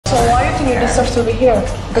Why do you think you deserve to be here?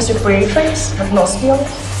 Because you're pretty face with no skills?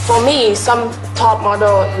 For me, some top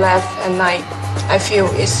model left and I feel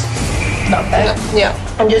it's not bad. Yeah.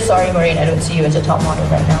 I'm just sorry, Maureen, I don't see you as a top model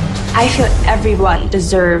right now. I feel everyone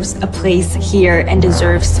deserves a place here and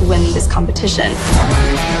deserves to win this competition.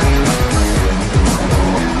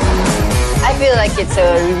 I feel like it's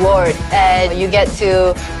a reward and you get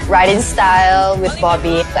to ride in style with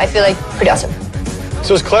Bobby. I feel like pretty awesome.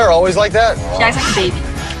 So is Claire always like that? She acts like a baby.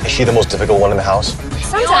 Is she the most difficult one in the house?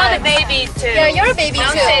 Sometimes. You're a baby too. Yeah, you're a baby too.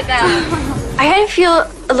 Don't say that. I kind of feel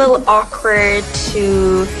a little awkward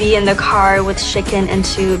to be in the car with SHIKIN and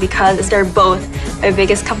Tu because they're both our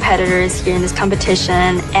biggest competitors here in this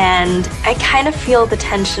competition, and I kind of feel the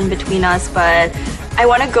tension between us, but I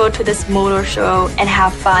want to go to this motor show and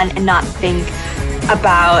have fun and not think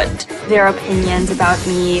about their opinions about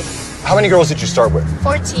me. How many girls did you start with?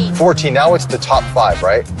 14. 14. Now it's the top 5,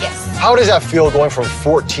 right? Yes. How does that feel going from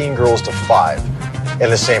 14 girls to 5 in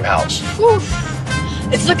the same house? Oof.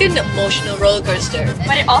 It's like an emotional roller coaster.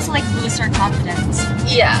 But it also like boosts her confidence.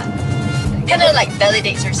 Yeah. Kind of like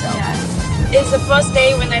validates herself. Yeah. It's the first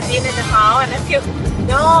day when I've been in the house and I feel,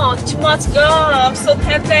 no, too much girl. I'm so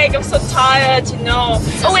hectic, I'm so tired, you know.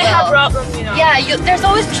 Always have problems, you know. Yeah, there's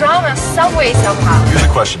always drama some way, somehow. Here's a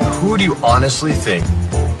question. Who do you honestly think,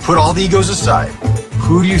 put all the egos aside,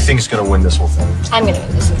 who do you think is going to win this whole thing? I'm going to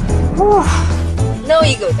win this one. No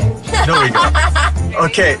ego there. No ego.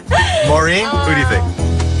 Okay, Maureen, who do you think?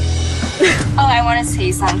 Oh, I want to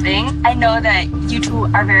say something. I know that you two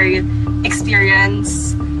are very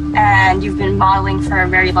experienced and you've been modeling for a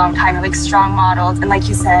very long time. You're like strong models. And like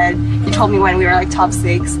you said, you told me when we were like top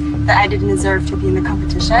 6 that I didn't deserve to be in the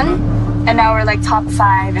competition. And now we're like top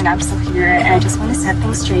 5 and I'm still here. And I just want to set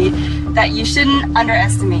things straight that you shouldn't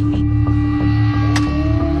underestimate me.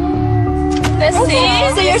 Let's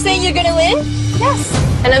see. So you're saying you're gonna win? Yes.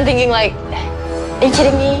 And I'm thinking like, are you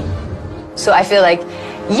kidding me? So I feel like,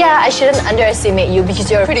 yeah, I shouldn't underestimate you because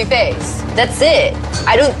you're a pretty face. That's it.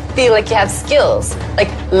 I don't feel like you have skills, like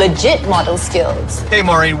legit model skills. Hey,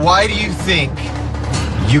 Maureen, why do you think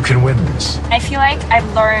you can win this? I feel like I've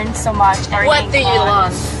learned so much. What do you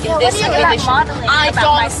learn in this competition? I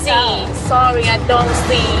don't see. Sorry, I don't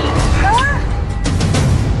see.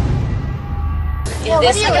 In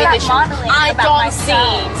this competition, I don't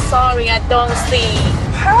see. Sorry, I don't see.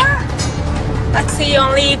 I see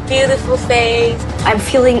only beautiful face. I'm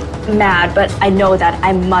feeling mad, but I know that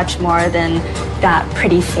I'm much more than that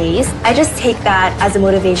pretty face. I just take that as a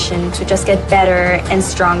motivation to just get better and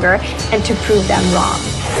stronger and to prove them wrong.